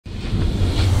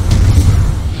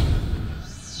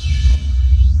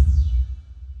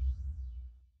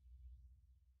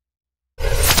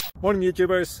Morning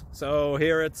YouTubers. So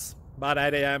here it's about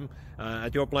 8 a.m.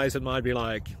 At your place it might be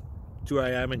like 2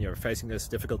 a.m. and you're facing this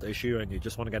difficult issue and you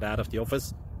just want to get out of the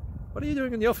office. What are you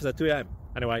doing in the office at 2 a.m.?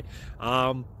 Anyway,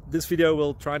 this video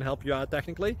will try and help you out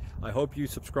technically. I hope you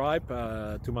subscribe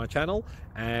to my channel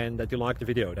and that you like the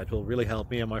video. That will really help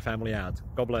me and my family out.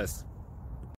 God bless.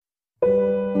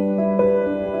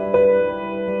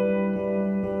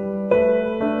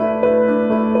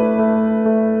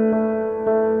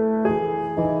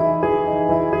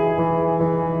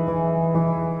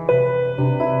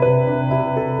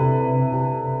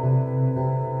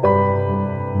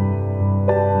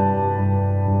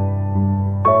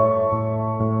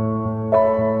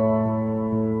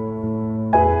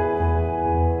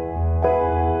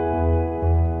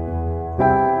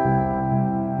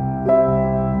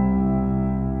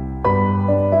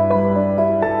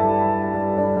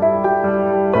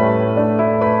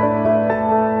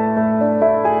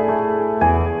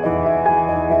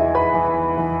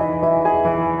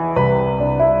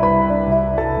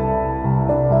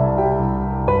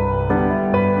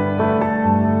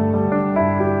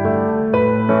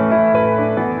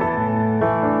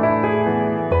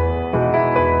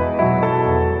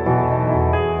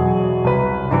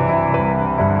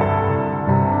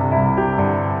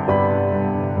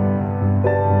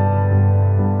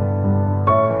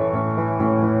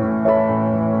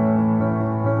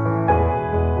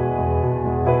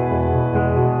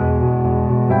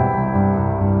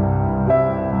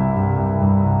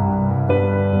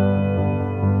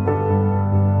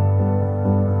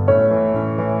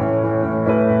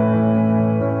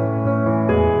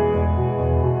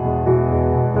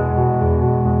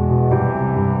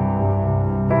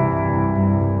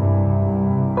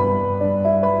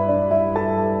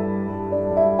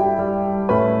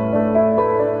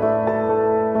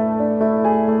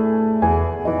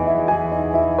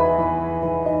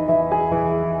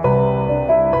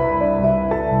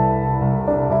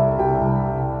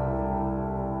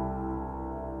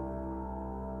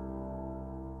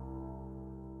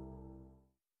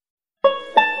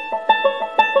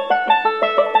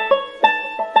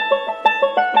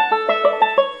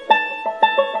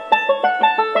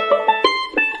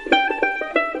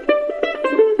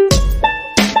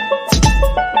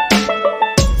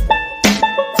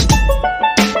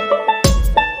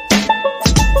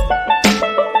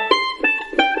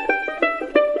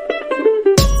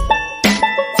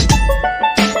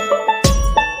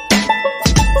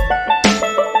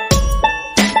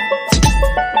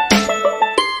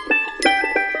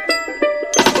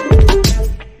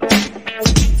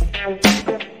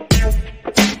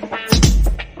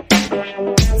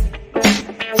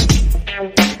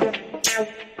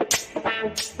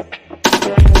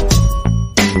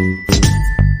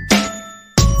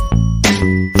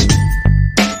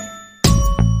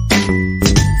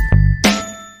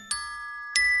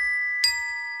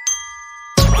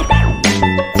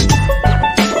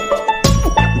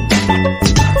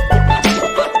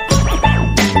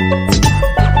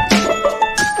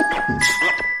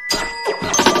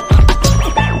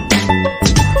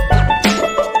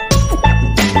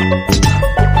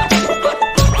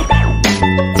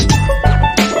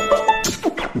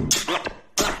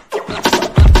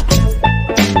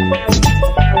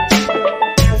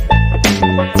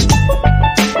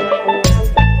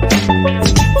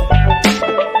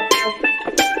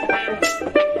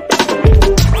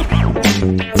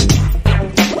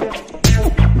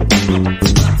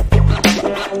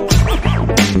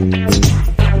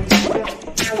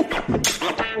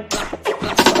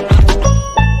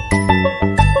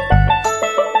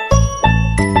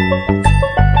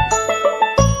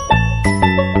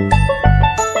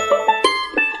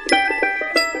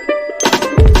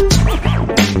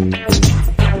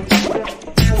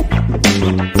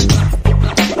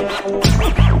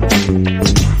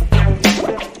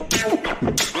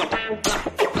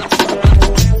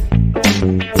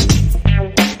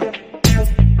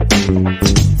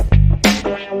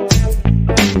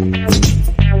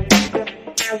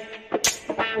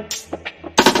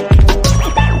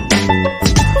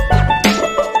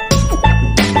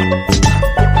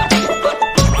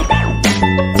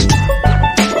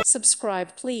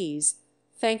 Subscribe, please.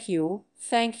 Thank you.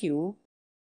 Thank you.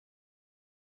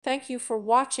 Thank you for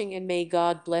watching, and may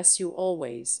God bless you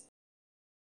always.